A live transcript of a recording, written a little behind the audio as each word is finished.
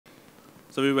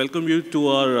So we welcome you to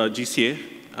our GCA,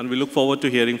 and we look forward to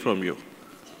hearing from you.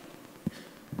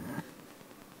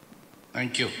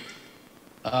 Thank you.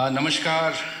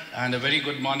 Namaskar, and a very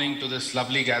good morning to this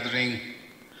lovely gathering.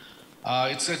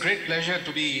 It's a great pleasure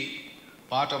to be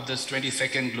part of this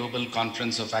 22nd Global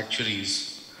Conference of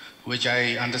Actuaries, which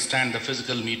I understand the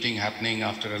physical meeting happening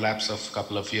after a lapse of a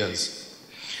couple of years.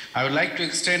 I would like to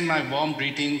extend my warm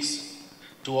greetings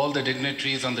to all the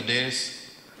dignitaries on the dais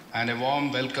and a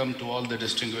warm welcome to all the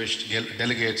distinguished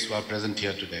delegates who are present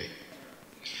here today.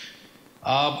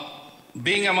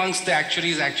 Being amongst the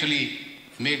actuaries actually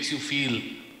makes you feel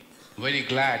very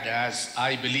glad, as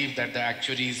I believe that the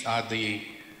actuaries are the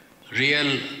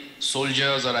real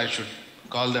soldiers, or I should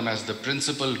call them as the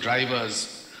principal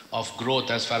drivers of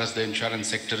growth as far as the insurance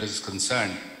sector is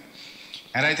concerned.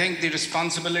 And I think the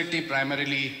responsibility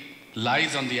primarily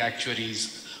lies on the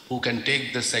actuaries who can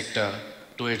take the sector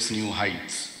to its new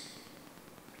heights.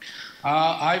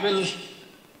 I will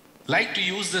like to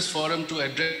use this forum to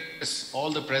address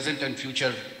all the present and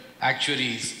future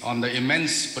actuaries on the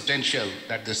immense potential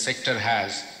that the sector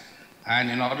has,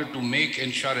 and in order to make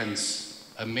insurance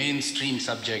a mainstream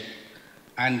subject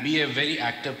and be a very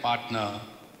active partner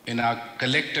in our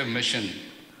collective mission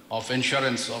of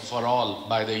insurance for all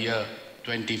by the year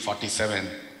 2047,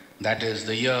 that is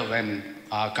the year when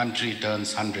our country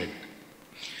turns 100.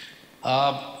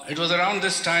 It was around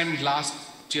this time last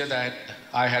year that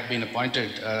I had been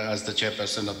appointed as the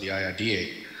chairperson of the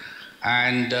IRDAI,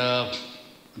 and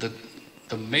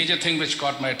the major thing which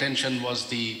caught my attention was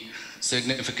the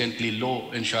significantly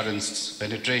low insurance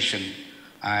penetration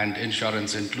and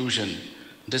insurance inclusion,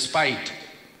 despite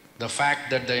the fact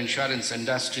that the insurance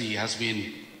industry has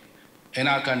been in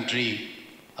our country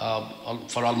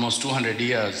for almost 200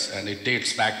 years, and it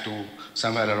dates back to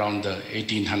somewhere around the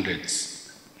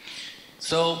 1800s.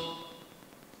 So,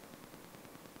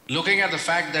 looking at the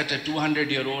fact that a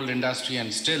 200-year-old industry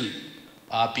and still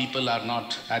our people are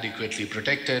not adequately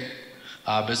protected,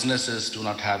 our businesses do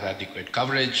not have adequate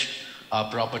coverage,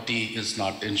 our property is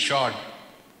not insured.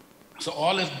 So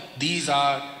all of these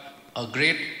are a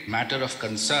great matter of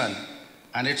concern,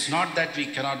 and it's not that we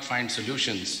cannot find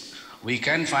solutions. We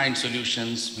can find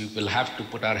solutions. We will have to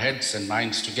put our heads and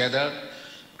minds together,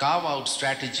 carve out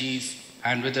strategies,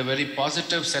 and with a very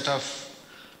positive set of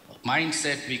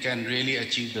mindset, we can really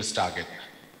achieve this target.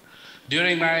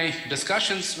 During my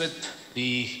discussions with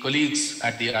the colleagues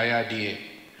at the IRDAI,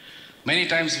 many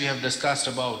times we have discussed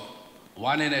about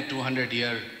 1 in a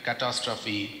 200-year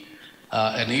catastrophe,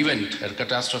 a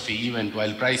catastrophe event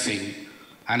while pricing,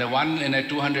 and a 1 in a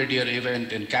 200-year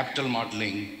event in capital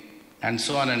modeling, and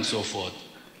so on and so forth.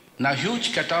 Now,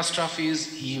 huge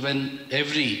catastrophes, even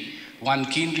everyone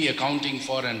keenly accounting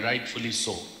for, and rightfully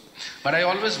so. But I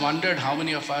always wondered how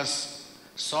many of us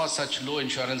saw such low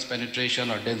insurance penetration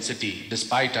or density,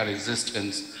 despite our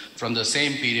existence, from the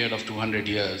same period of 200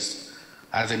 years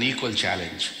as an equal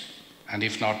challenge, and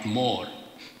if not more.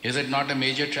 Is it not a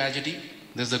major tragedy?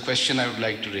 This is a question I would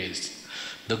like to raise.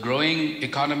 The growing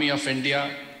economy of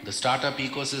India, the startup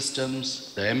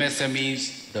ecosystems, the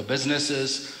MSMEs, the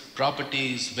businesses,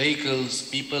 properties, vehicles,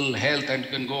 people, health, and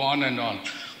can go on and on,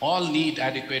 all need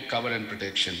adequate cover and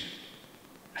protection.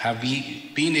 Have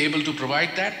we been able to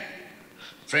provide that?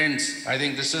 Friends, I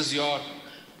think this is your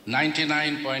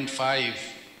 99.5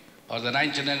 or the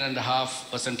 99.5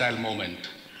 percentile moment.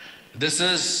 This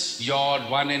is your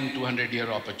 1 in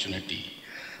 200-year opportunity.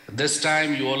 This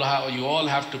time you all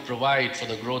have to provide for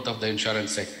the growth of the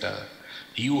insurance sector.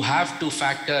 You have to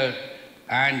factor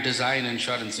and design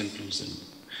insurance inclusion.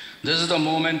 This is the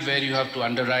moment where you have to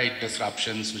underwrite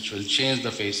disruptions which will change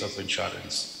the face of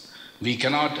insurance. We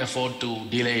cannot afford to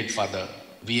delay it further.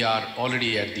 We are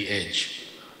already at the edge.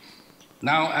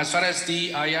 Now, as far as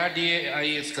the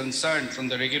IRDAI is concerned, from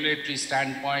the regulatory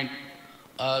standpoint,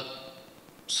 a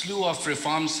slew of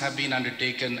reforms have been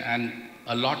undertaken and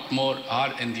a lot more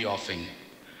are in the offing.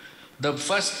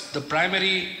 The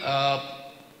primary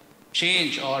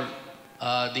change or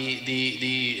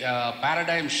the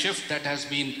paradigm shift that has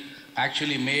been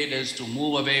actually made is to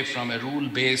move away from a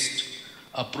rule-based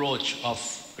approach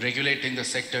of regulating the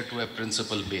sector to a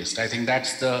principle-based. I think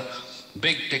that's the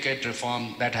big ticket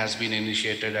reform that has been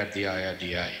initiated at the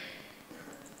IRDAI.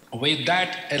 With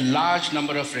that, a large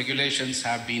number of regulations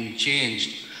have been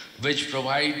changed, which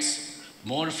provides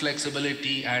more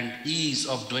flexibility and ease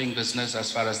of doing business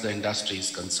as far as the industry is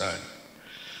concerned.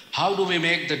 How do we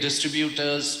make the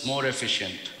distributors more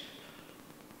efficient?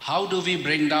 How do we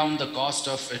bring down the cost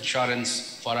of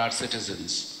insurance for our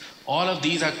citizens? All of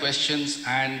these are questions,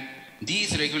 and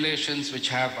these regulations which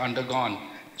have undergone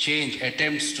change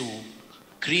attempts to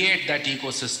create that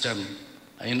ecosystem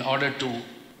in order to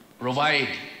provide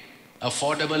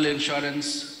affordable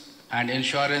insurance and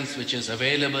insurance which is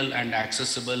available and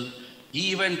accessible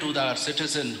even to the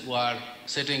citizen who are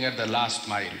sitting at the last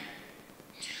mile.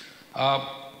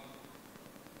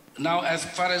 Now, as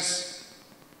far as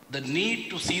the need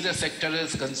to see the sector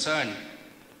is concerned,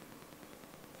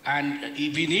 and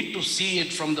we need to see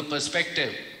it from the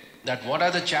perspective that what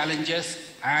are the challenges,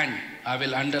 and I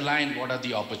will underline what are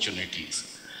the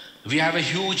opportunities. We have a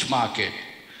huge market.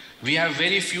 We have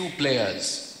very few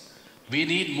players. We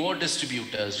need more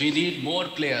distributors. We need more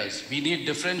players. We need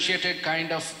differentiated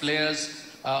kind of players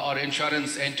or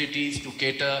insurance entities to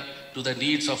cater to the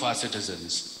needs of our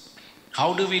citizens.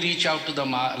 How do we reach out to the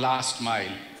last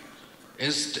mile?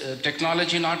 Is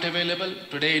technology not available?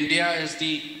 Today, India is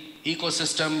the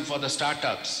ecosystem for the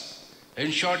startups.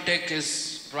 InsurTech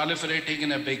is proliferating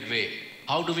in a big way.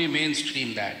 How do we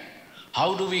mainstream that?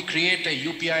 How do we create a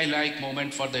UPI-like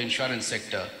moment for the insurance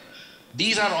sector?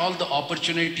 These are all the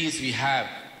opportunities we have,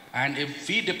 and if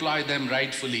we deploy them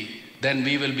rightfully, then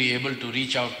we will be able to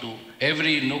reach out to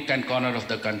every nook and corner of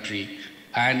the country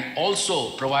and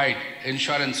also provide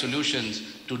insurance solutions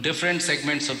to different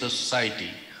segments of the society.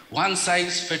 One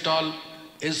size fit all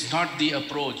is not the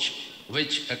approach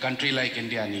which a country like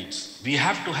India needs. We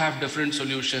have to have different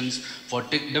solutions for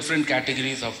different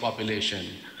categories of population,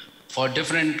 for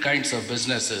different kinds of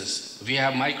businesses. We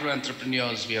have micro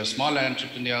entrepreneurs, we have small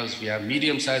entrepreneurs, we have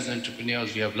medium-sized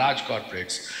entrepreneurs, we have large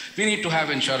corporates. We need to have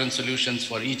insurance solutions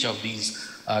for each of these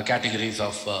categories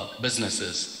of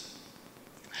businesses.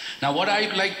 Now, what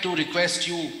I'd like to request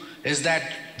you is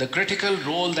that the critical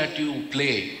role that you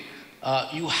play,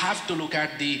 you have to look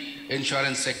at the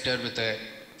insurance sector with a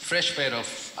fresh pair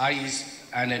of eyes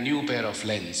and a new pair of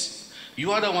lens.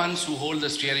 You are the ones who hold the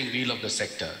steering wheel of the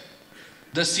sector.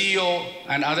 The CEO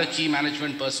and other key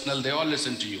management personnel, they all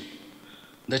listen to you.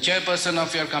 The chairperson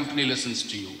of your company listens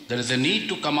to you. There is a need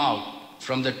to come out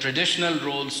from the traditional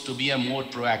roles to be a more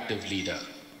proactive leader.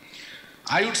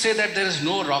 I would say that there is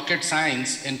no rocket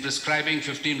science in prescribing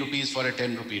 15 rupees for a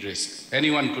 10 rupee risk.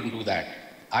 Anyone could do that.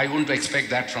 I wouldn't expect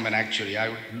that from an actuary. I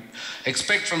would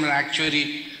expect from an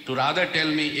actuary to rather tell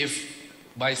me if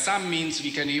by some means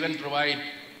we can even provide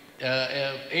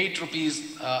 8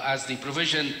 rupees as the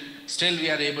provision, still we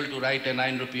are able to write a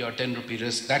 9 rupee or 10 rupee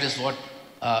risk. That is what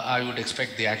I would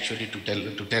expect the actuary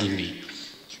to tell me.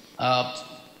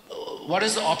 What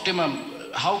is the optimum?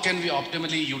 How can we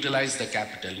optimally utilize the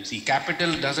capital? You see,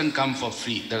 capital doesn't come for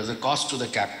free. There is a cost to the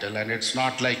capital, and it's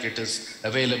not like it is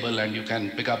available and you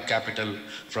can pick up capital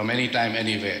from any time,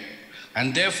 anywhere.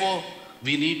 And therefore,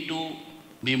 we need to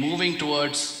be moving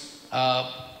towards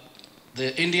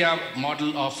the India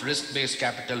model of risk-based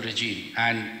capital regime.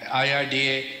 And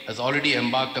IRDAI has already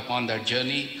embarked upon that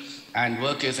journey, and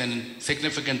work is in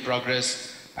significant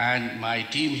progress. And my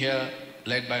team here,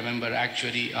 led by member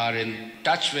actuary, are in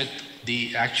touch with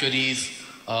the actuaries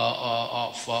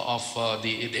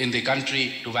in the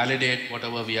country to validate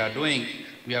whatever we are doing.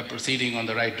 We are proceeding on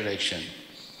the right direction.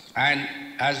 And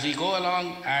as we go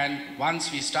along, and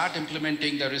once we start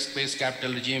implementing the risk-based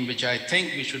capital regime, which I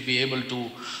think we should be able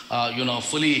to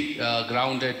fully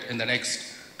ground it in the next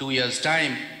 2 years'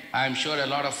 time, I'm sure a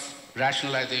lot of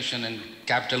rationalization and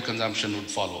capital consumption would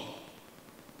follow.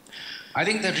 I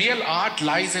think the real art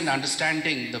lies in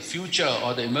understanding the future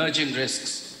or the emerging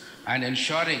risks and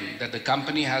ensuring that the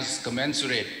company has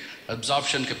commensurate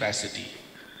absorption capacity.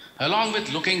 Along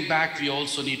with looking back, we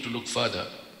also need to look further.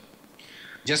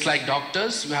 Just like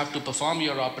doctors, you have to perform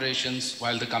your operations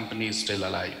while the company is still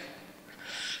alive.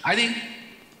 I think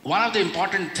one of the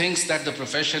important things that the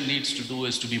profession needs to do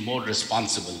is to be more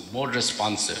responsible, more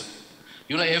responsive.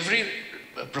 You know, every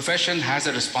profession has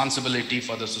a responsibility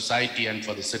for the society and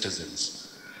for the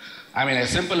citizens. I mean, a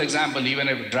simple example, even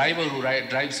a driver who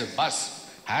drives a bus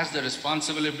has the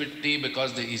responsibility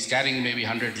because he's carrying maybe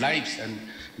 100 lives, and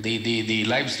the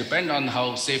lives depend on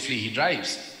how safely he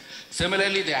drives.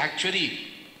 Similarly, the actuary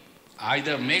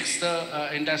either makes the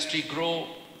industry grow,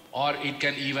 or it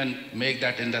can even make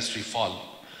that industry fall.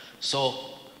 So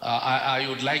I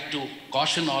would like to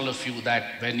caution all of you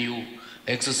that when you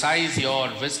exercise your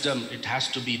wisdom, it has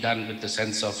to be done with a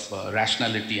sense of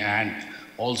rationality and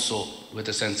also with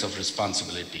a sense of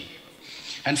responsibility.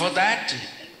 And for that,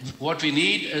 what we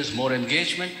need is more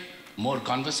engagement, more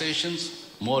conversations,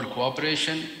 more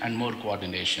cooperation, and more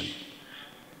coordination.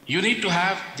 You need to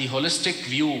have the holistic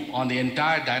view on the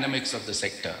entire dynamics of the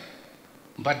sector.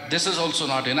 But this is also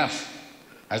not enough.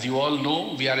 As you all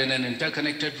know, we are in an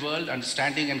interconnected world.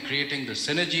 Understanding and creating the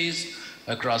synergies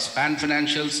across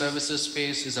pan-financial services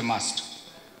space is a must.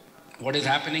 What is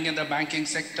happening in the banking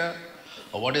sector,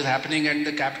 or what is happening in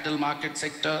the capital market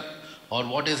sector, or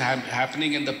what is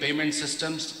happening in the payment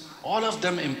systems, all of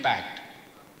them impact.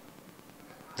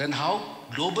 Then how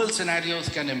global scenarios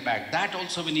can impact, that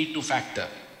also we need to factor.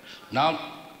 Now,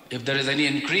 if there is any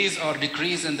increase or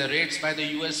decrease in the rates by the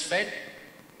US Fed,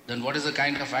 then what is the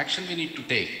kind of action we need to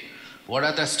take? What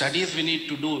are the studies we need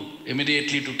to do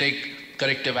immediately to take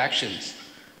corrective actions?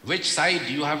 Which side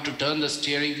you have to turn the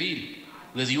steering wheel?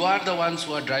 Because you are the ones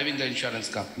who are driving the insurance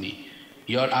company.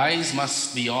 Your eyes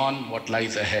must be on what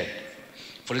lies ahead.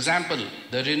 For example,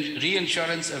 the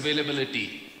reinsurance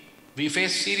availability. We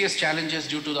face serious challenges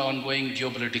due to the ongoing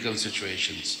geopolitical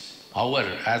situations.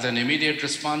 However, as an immediate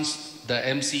response, the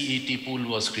MCET pool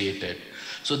was created.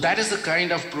 So that is the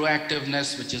kind of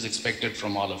proactiveness which is expected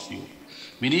from all of you.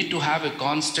 We need to have a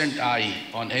constant eye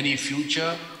on any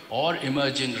future or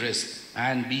emerging risk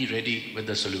and be ready with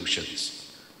the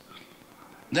solutions.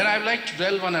 Then I'd like to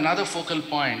delve on another focal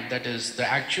point, that is the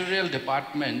actuarial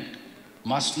department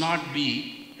must not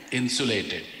be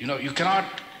insulated. You cannot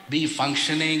be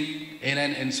functioning in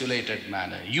an insulated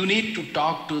manner. You need to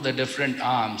talk to the different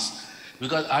arms,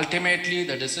 because ultimately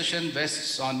the decision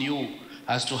rests on you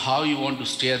as to how you want to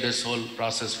steer this whole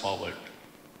process forward.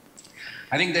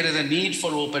 I think there is a need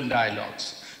for open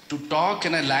dialogues, to talk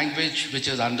in a language which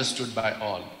is understood by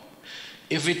all.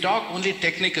 If we talk only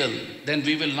technical, then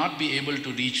we will not be able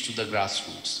to reach to the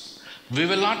grassroots. We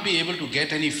will not be able to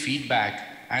get any feedback,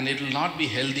 and it will not be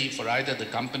healthy for either the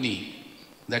company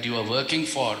that you are working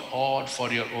for or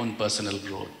for your own personal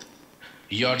growth.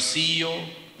 Your CEO,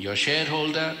 your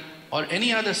shareholder, or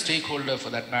any other stakeholder for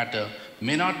that matter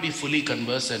may not be fully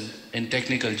conversant in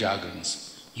technical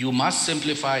jargons. You must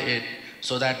simplify it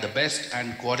so that the best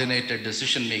and coordinated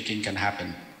decision making can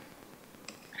happen.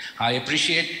 I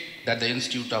appreciate that the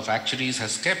Institute of Actuaries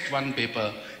has kept one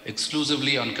paper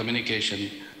exclusively on communication,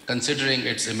 considering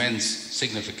its immense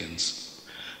significance.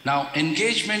 Now,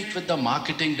 engagement with the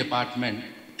marketing department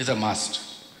is a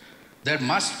must. There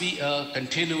must be a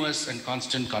continuous and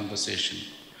constant conversation.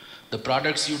 The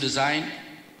products you design,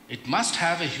 it must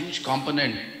have a huge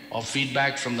component of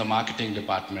feedback from the marketing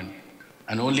department,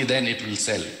 and only then it will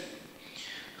sell.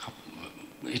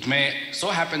 It may so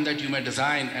happen that you may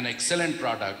design an excellent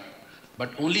product,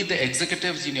 but only the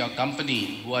executives in your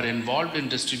company who are involved in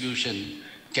distribution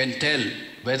can tell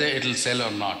whether it will sell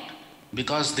or not,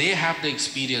 because they have the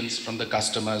experience from the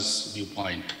customer's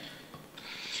viewpoint.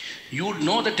 You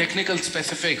know the technical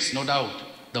specifics, no doubt.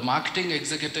 The marketing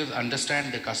executives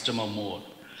understand the customer more.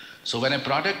 So when a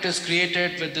product is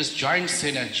created with this joint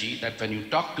synergy, that when you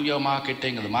talk to your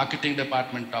marketing and the marketing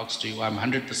department talks to you, I'm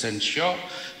 100% sure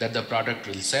that the product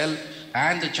will sell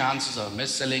and the chances of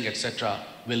mis-selling, etc.,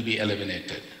 will be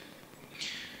eliminated.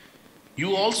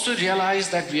 You also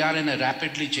realize that we are in a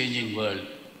rapidly changing world,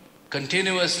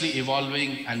 continuously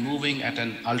evolving and moving at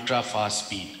an ultra-fast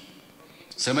speed.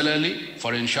 Similarly,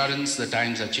 for insurance, the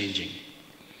times are changing.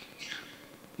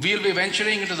 We'll be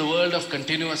venturing into the world of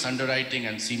continuous underwriting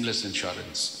and seamless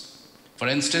insurance. For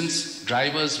instance,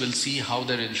 drivers will see how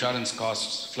their insurance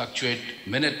costs fluctuate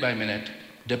minute by minute,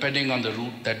 depending on the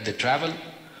route that they travel,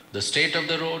 the state of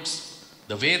the roads,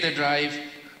 the way they drive,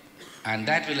 and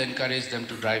that will encourage them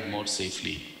to drive more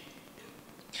safely.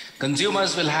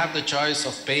 Consumers will have the choice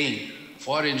of paying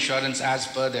for insurance as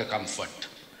per their comfort.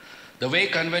 The way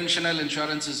conventional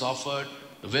insurance is offered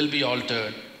will be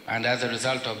altered, and as a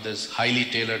result of this, highly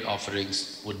tailored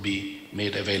offerings would be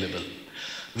made available.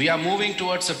 We are moving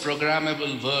towards a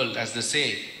programmable world, as they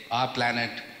say, our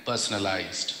planet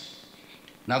personalized.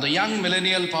 Now the young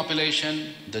millennial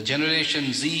population, the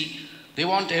Generation Z, they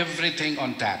want everything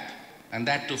on tap, and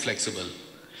that too flexible,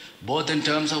 both in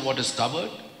terms of what is covered,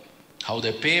 how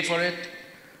they pay for it,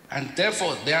 and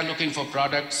therefore they are looking for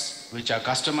products which are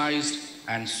customized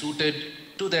and suited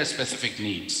to their specific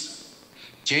needs.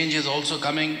 Change is also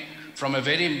coming from a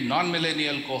very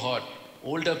non-millennial cohort,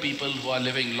 older people who are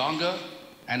living longer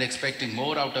and expecting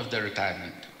more out of their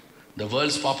retirement. The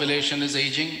world's population is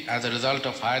aging as a result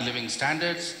of higher living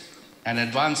standards and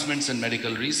advancements in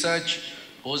medical research,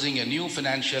 posing a new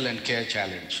financial and care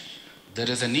challenge. There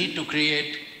is a need to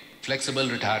create flexible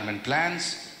retirement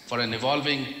plans for an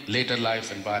evolving later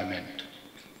life environment.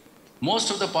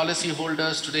 Most of the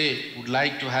policyholders today would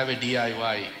like to have a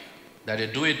DIY, that a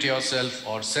do-it-yourself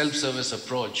or self-service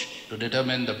approach to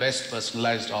determine the best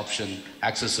personalized option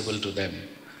accessible to them.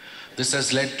 This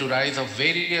has led to rise of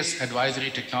various advisory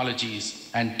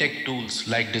technologies and tech tools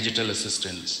like digital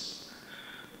assistants.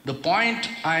 The point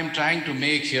I'm trying to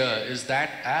make here is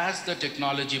that as the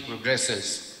technology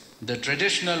progresses, the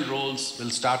traditional roles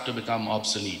will start to become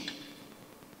obsolete.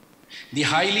 The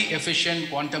highly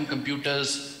efficient quantum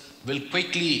computers will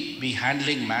quickly be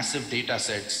handling massive data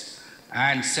sets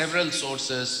and several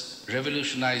sources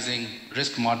revolutionizing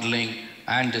risk modeling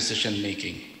and decision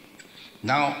making.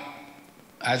 Now,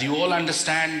 as you all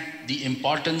understand, the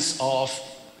importance of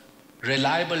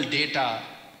reliable data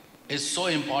is so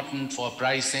important for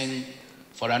pricing,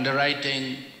 for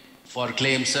underwriting, for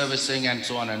claim servicing, and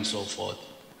so on and so forth.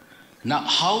 Now,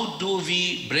 how do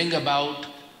we bring about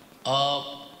a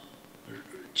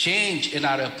change in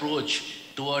our approach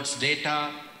towards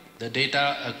data, the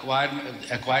data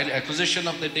acquisition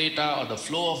of the data or the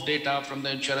flow of data from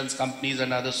the insurance companies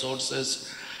and other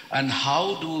sources, and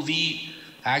how do we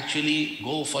actually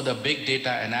go for the big data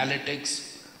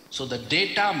analytics? So the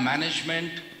data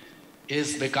management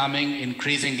is becoming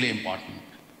increasingly important.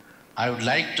 I would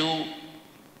like to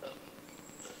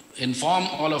inform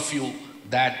all of you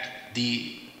that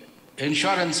the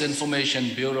Insurance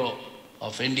Information Bureau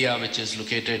of India, which is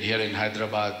located here in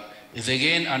Hyderabad, is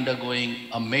again undergoing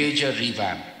a major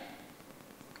revamp.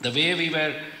 The way we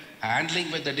were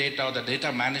handling with the data or the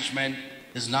data management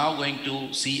is now going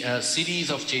to see a series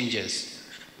of changes.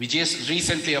 We just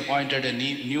recently appointed a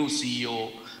new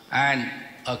CEO and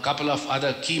a couple of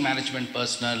other key management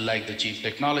personnel like the Chief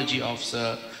Technology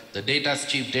Officer, the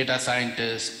Chief Data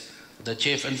Scientist, the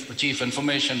Chief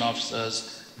Information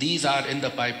Officers. These are in the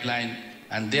pipeline,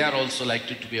 and they are also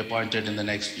likely to be appointed in the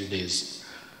next few days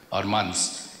or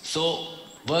months. So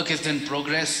work is in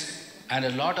progress, and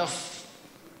a lot of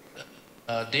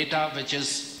data which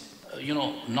is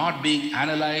not being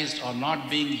analyzed or not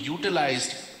being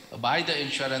utilized by the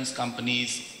insurance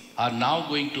companies are now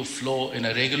going to flow in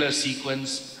a regular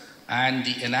sequence, and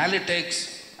the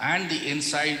analytics and the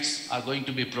insights are going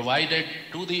to be provided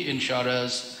to the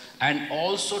insurers and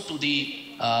also to the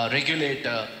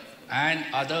regulator and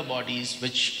other bodies,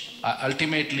 which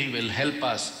ultimately will help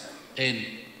us in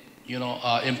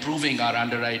improving our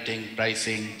underwriting,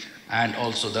 pricing, and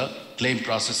also the claim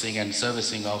processing and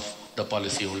servicing of the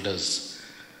policyholders.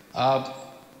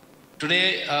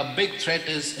 Today, a big threat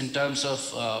is in terms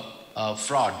of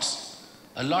frauds.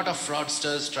 A lot of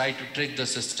fraudsters try to trick the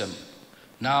system.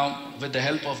 Now, with the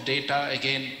help of data,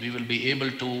 again, we will be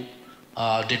able to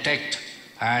detect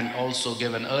and also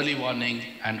give an early warning,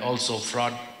 and also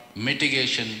fraud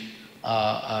mitigation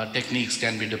techniques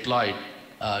can be deployed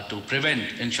to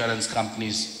prevent insurance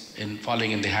companies in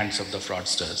falling in the hands of the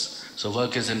fraudsters. So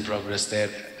work is in progress there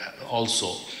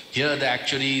also. Here the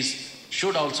actuaries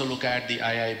should also look at the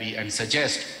IIB and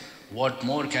suggest what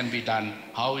more can be done,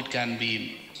 how it can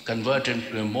be converted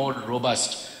into a more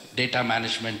robust data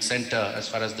management center as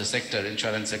far as the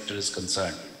insurance sector is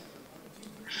concerned.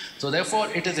 So therefore,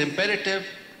 it is imperative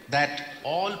that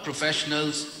all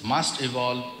professionals must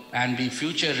evolve and be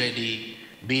future ready,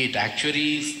 be it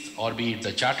actuaries or be it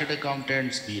the chartered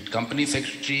accountants, be it company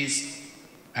secretaries,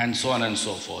 and so on and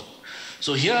so forth.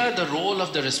 So here the role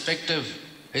of the respective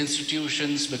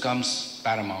institutions becomes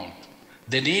paramount.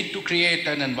 They need to create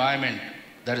an environment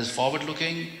that is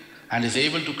forward-looking and is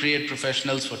able to create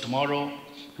professionals for tomorrow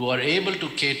who are able to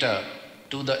cater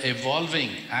to the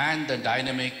evolving and the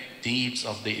dynamic needs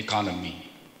of the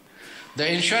economy.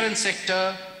 The insurance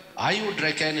sector, I would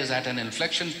reckon, is at an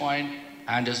inflection point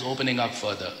and is opening up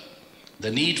further. The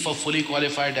need for fully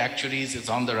qualified actuaries is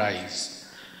on the rise.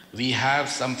 We have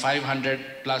some 500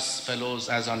 plus fellows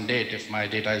as on date, if my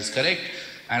data is correct,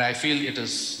 and I feel it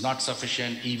is not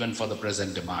sufficient even for the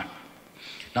present demand.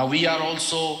 Now, we are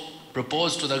also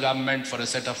proposed to the government for a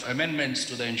set of amendments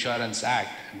to the Insurance Act.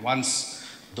 Once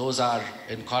those are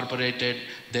incorporated,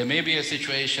 there may be a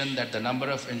situation that the number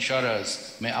of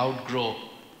insurers may outgrow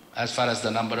as far as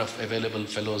the number of available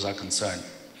fellows are concerned.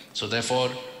 So therefore,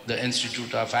 the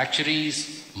Institute of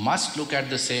Actuaries must look at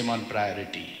the same on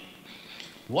priority.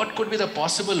 What could be the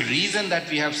possible reason that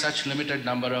we have such limited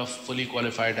number of fully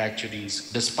qualified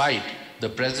actuaries despite the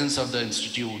presence of the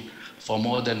institute for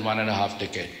more than 1.5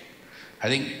 decades? I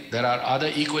think there are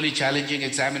other equally challenging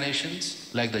examinations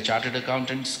like the Chartered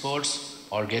Accountants course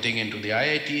or getting into the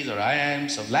IITs or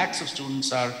IIMs. So lakhs of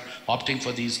students are opting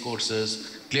for these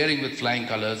courses, clearing with flying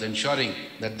colors, ensuring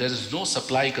that there is no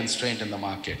supply constraint in the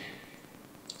market.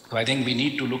 So I think we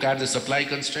need to look at the supply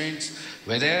constraints,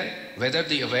 whether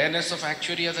the awareness of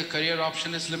actuary as a career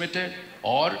option is limited,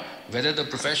 or whether the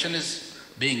profession is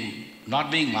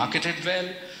not being marketed well,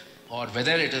 or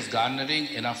whether it is garnering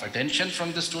enough attention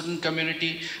from the student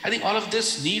community. I think all of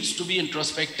this needs to be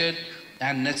introspected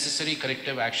and necessary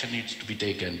corrective action needs to be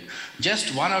taken.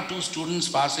 Just 1 or 2 students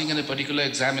passing in a particular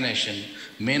examination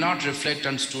may not reflect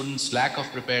on students' lack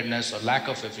of preparedness or lack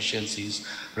of efficiencies.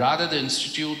 Rather, the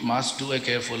institute must do a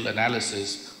careful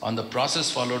analysis on the process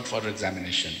followed for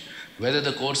examination, whether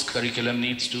the course curriculum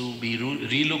needs to be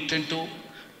re-looked into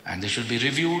and they should be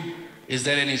reviewed. Is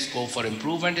there any scope for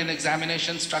improvement in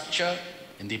examination structure,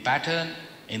 in the pattern,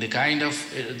 in the kind of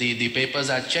the papers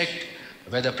are checked,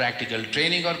 whether practical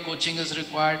training or coaching is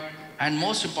required, and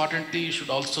most importantly, you should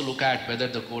also look at whether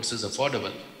the course is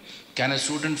affordable. Can a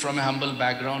student from a humble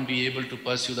background be able to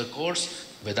pursue the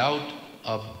course without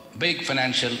a big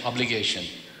financial obligation?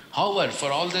 However,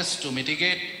 for all this, to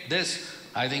mitigate this,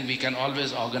 I think we can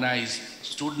always organize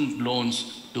student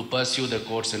loans to pursue the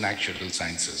course in actuarial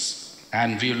sciences.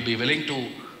 And we will be willing to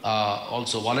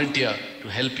also volunteer to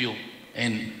help you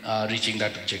in reaching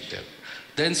that objective.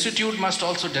 The institute must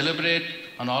also deliberate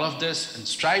on all of this and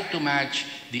strive to match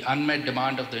the unmet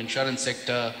demand of the insurance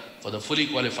sector for the fully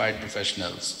qualified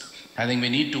professionals. I think we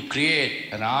need to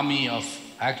create an army of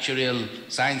actuarial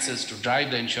sciences to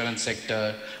drive the insurance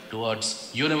sector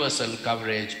towards universal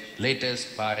coverage,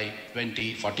 latest by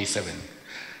 2047.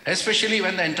 Especially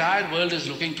when the entire world is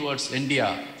looking towards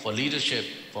India for leadership,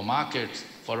 for markets,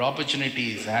 for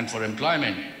opportunities, and for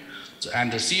employment.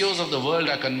 And the CEOs of the world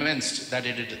are convinced that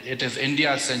it is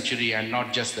India's century and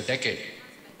not just the decade.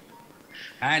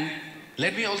 And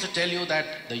let me also tell you that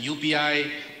the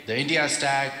UPI, the India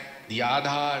Stack, the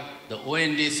Aadhaar, the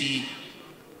ONDC,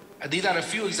 these are a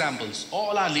few examples.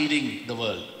 All are leading the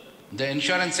world. The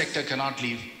insurance sector cannot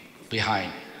leave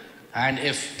behind. And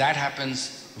if that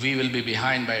happens, we will be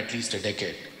behind by at least a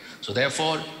decade. So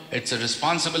therefore, it's a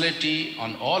responsibility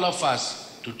on all of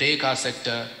us to take our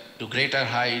sector to greater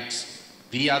heights.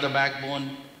 We are the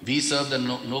backbone. We serve the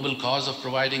noble cause of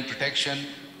providing protection,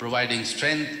 providing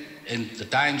strength in the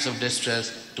times of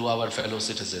distress to our fellow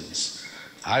citizens.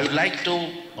 I would like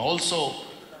to also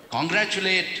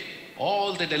congratulate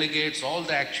all the delegates, all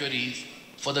the actuaries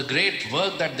for the great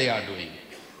work that they are doing.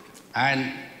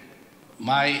 And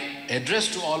my address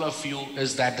to all of you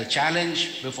is that the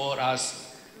challenge before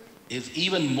us is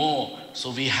even more,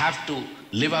 so we have to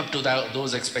live up to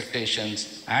those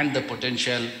expectations and the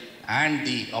potential and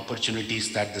the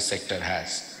opportunities that the sector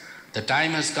has. The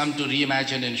time has come to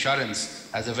reimagine insurance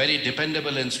as a very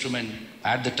dependable instrument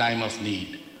at the time of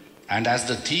need. And as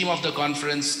the theme of the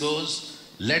conference goes,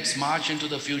 let's march into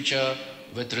the future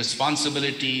with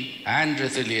responsibility and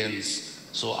resilience.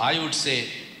 So I would say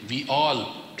we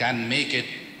all can make it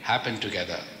happen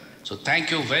together. So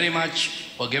thank you very much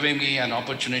for giving me an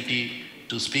opportunity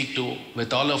to speak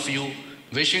with all of you.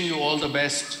 Wishing you all the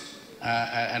best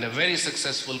and a very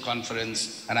successful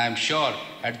conference. And I'm sure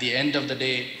at the end of the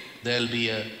day, there'll be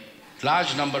a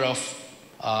large number of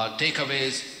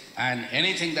takeaways, and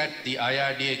anything that the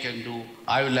IRDAI can do,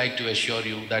 I would like to assure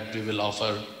you that we will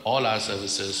offer all our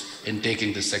services in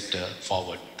taking the sector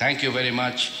forward. Thank you very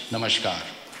much. Namaskar.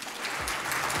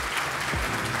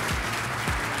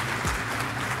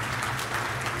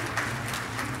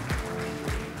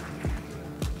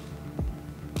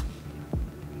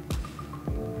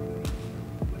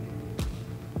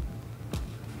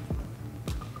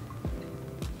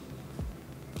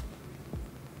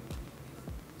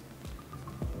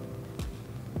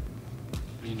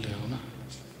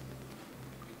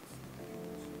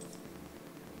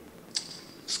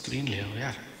 Screen ले आओ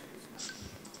यार,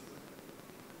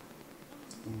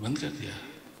 बंद कर दिया.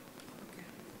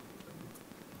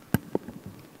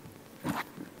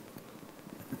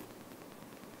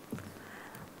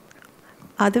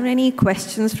 Are there any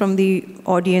questions from the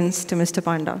audience to Mr.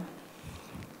 Panda?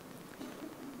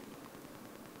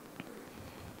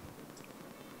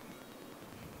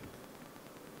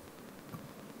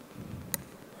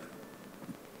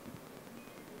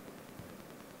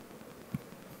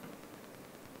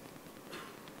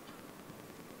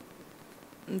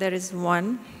 There is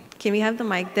one. Can we have the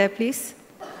mic there, please?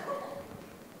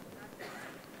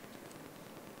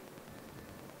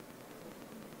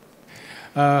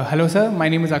 Hello, sir. My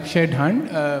name is Akshay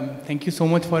Dhand. Thank you so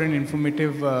much for an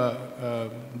informative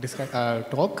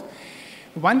talk.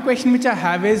 One question which I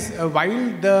have is, while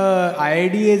the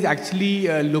IRDAI is actually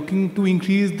looking to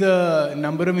increase the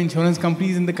number of insurance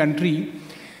companies in the country,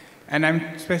 and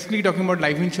I'm specifically talking about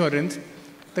life insurance,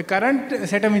 the current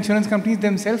set of insurance companies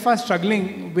themselves are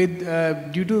struggling with,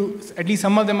 due to, at least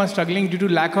some of them are struggling due to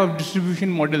lack of distribution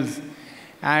models.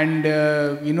 And,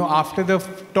 after the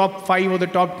top 5 or the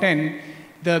top 10,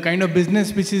 the kind of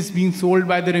business which is being sold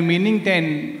by the remaining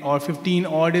 10 or 15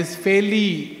 odd is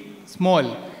fairly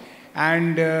small.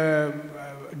 And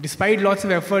despite lots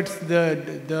of efforts,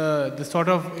 the sort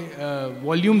of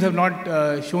volumes have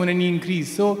not shown any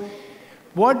increase. So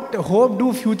what hope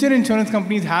do future insurance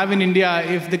companies have in India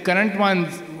if the current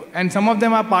ones, and some of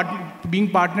them are being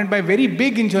partnered by very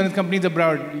big insurance companies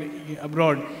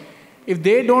abroad, if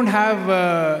they don't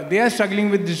have, they are struggling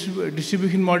with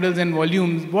distribution models and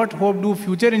volumes, what hope do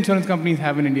future insurance companies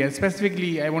have in India?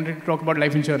 Specifically, I wanted to talk about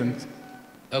life insurance.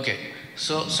 Okay,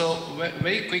 so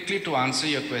very quickly to answer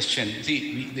your question,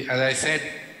 see, as I said,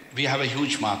 we have a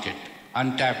huge market,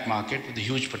 untapped market with a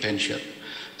huge potential.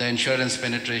 The insurance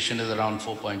penetration is around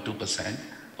 4.2%,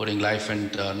 putting life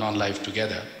and non-life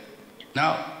together.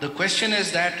 Now, the question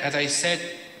is that, as I said,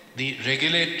 the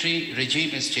regulatory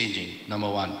regime is changing, number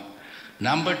one.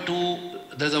 Number two,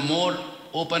 there's a more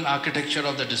open architecture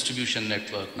of the distribution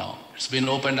network now. It's been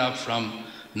opened up from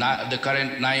the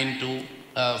current 9 to,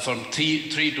 from 3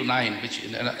 to 9, which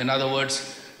in other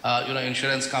words,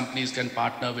 insurance companies can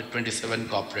partner with 27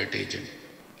 corporate agents.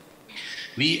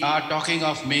 We are talking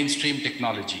of mainstream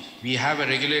technology. We have a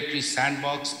regulatory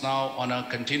sandbox now on a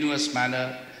continuous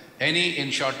manner. Any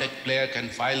insurtech player can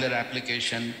file their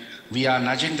application. We are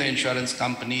nudging the insurance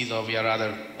companies, or we are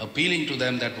rather appealing to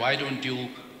them that why don't you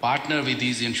partner with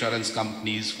these insurance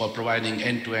companies for providing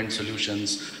end-to-end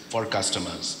solutions for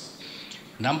customers.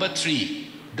 Number three,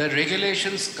 the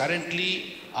regulations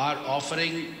currently are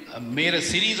offering, made a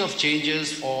series of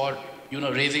changes for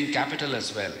raising capital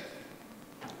as well.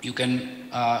 You can,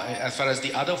 as far as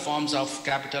the other forms of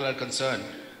capital are concerned,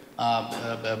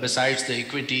 besides the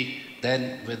equity,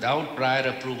 then without prior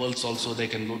approvals also they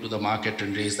can go to the market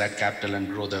and raise that capital and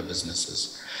grow their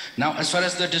businesses. Now, as far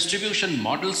as the distribution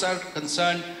models are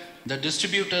concerned, the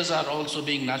distributors are also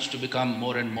being nudged to become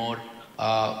more and more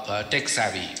tech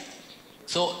savvy.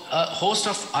 So a host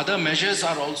of other measures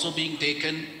are also being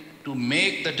taken to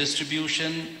make the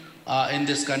distribution in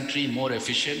this country more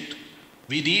efficient.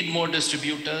 We need more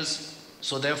distributors,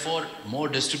 so therefore more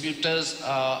distributors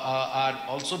are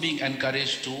also being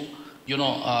encouraged to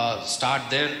start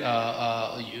their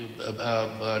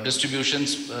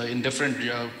distributions in different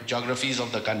geographies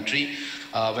of the country,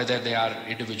 whether they are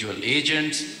individual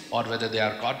agents or whether they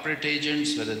are corporate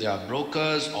agents, whether they are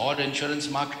brokers or insurance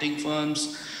marketing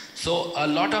firms. So a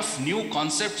lot of new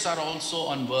concepts are also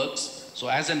on works. So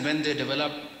as and when they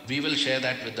develop, we will share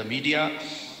that with the media.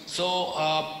 So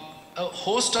a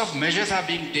host of measures are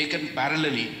being taken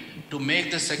parallelly to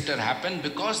make this sector happen,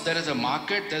 because there is a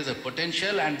market, there is a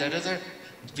potential, and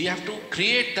we have to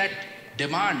create that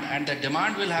demand, and the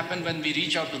demand will happen when we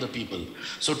reach out to the people.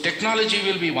 So technology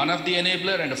will be one of the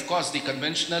enabler, and of course the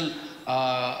conventional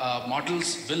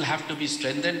models will have to be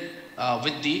strengthened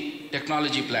with the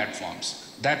technology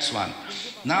platforms. That's one.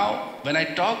 Now, when I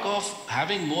talk of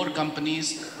having more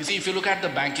companies, you see, if you look at the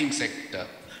banking sector,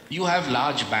 you have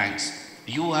large banks,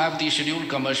 you have the scheduled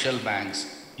commercial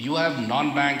banks, you have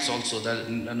non-banks also, the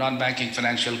non-banking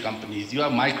financial companies, you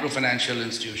have micro-financial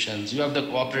institutions, you have the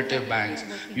cooperative banks,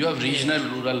 you have regional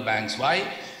rural banks. Why?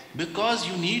 Because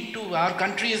you need to, our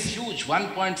country is huge,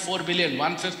 1.4 billion,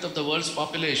 1/5 of the world's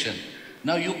population.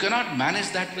 Now you cannot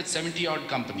manage that with 70 odd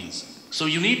companies. So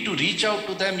you need to reach out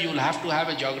to them, you will have to have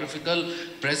a geographical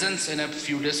presence in a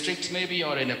few districts maybe,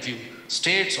 or in a few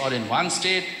states, or in one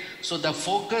state. So the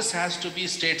focus has to be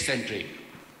state-centric.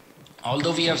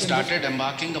 Although we have started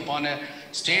embarking upon a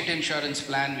state insurance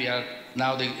plan,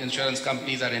 now the insurance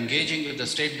companies are engaging with the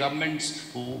state governments,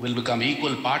 who will become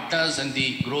equal partners in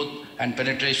the growth and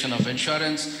penetration of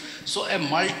insurance. So a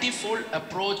multifold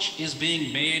approach is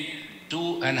being made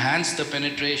to enhance the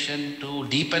penetration, to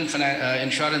deepen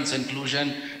insurance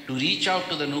inclusion, to reach out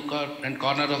to the nook and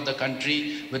corner of the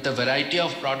country with a variety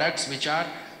of products which are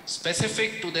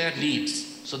specific to their needs.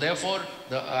 So therefore,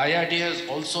 the IRDAI has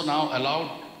also now allowed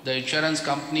the insurance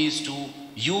companies to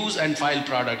use and file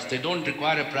products. They don't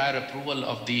require a prior approval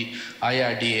of the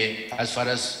IRDAI as far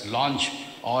as launch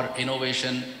or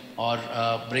innovation or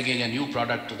bringing a new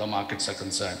product to the markets are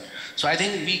concerned. So I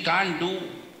think we can't do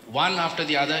one after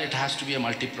the other. It has to be a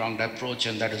multi-pronged approach,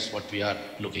 and that is what we are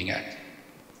looking at.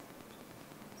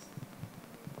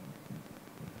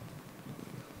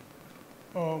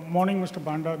 Morning, Mr.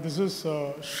 Panda. This is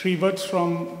Srivats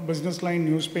from Business Line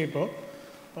newspaper.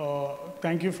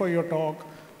 Thank you for your talk.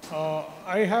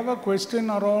 I have a question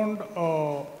around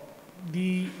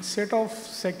the set of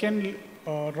second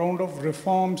round of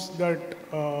reforms that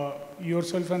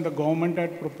yourself and the government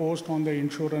had proposed on the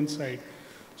insurance side.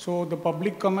 So the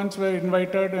public comments were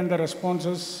invited and the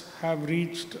responses have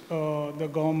reached the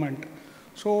government.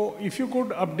 So if you could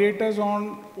update us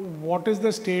on what is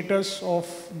the status of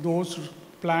those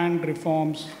planned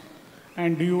reforms,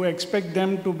 and do you expect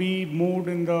them to be moved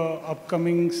in the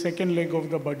upcoming second leg of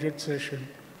the budget session?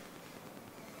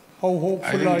 How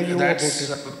hopeful are you about that's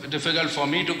it? difficult for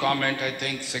me to comment. I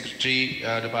think Secretary,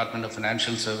 Department of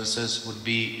Financial Services would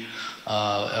be,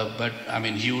 but I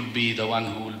mean, he would be the one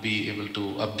who will be able to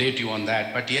update you on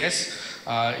that. But yes,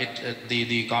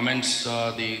 the comments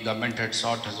the government had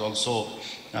sought has also,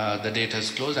 the date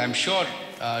has closed. I'm sure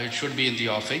it should be in the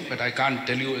offing, but I can't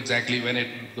tell you exactly when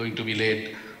it's going to be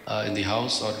laid in the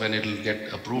House or when it will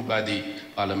get approved by the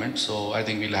Parliament. So I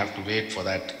think we'll have to wait for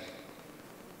that.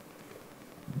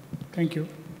 Thank you.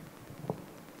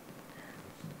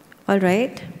 All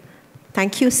right.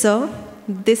 Thank you, sir.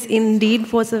 This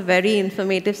indeed was a very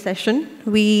informative session.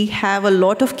 We have a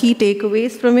lot of key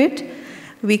takeaways from it.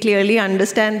 We clearly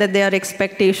understand that there are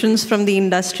expectations from the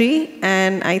industry,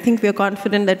 and I think we're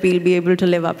confident that we'll be able to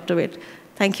live up to it.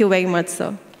 Thank you very much,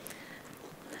 sir.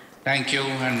 Thank you,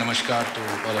 and namaskar to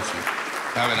all of you.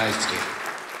 Have a nice day.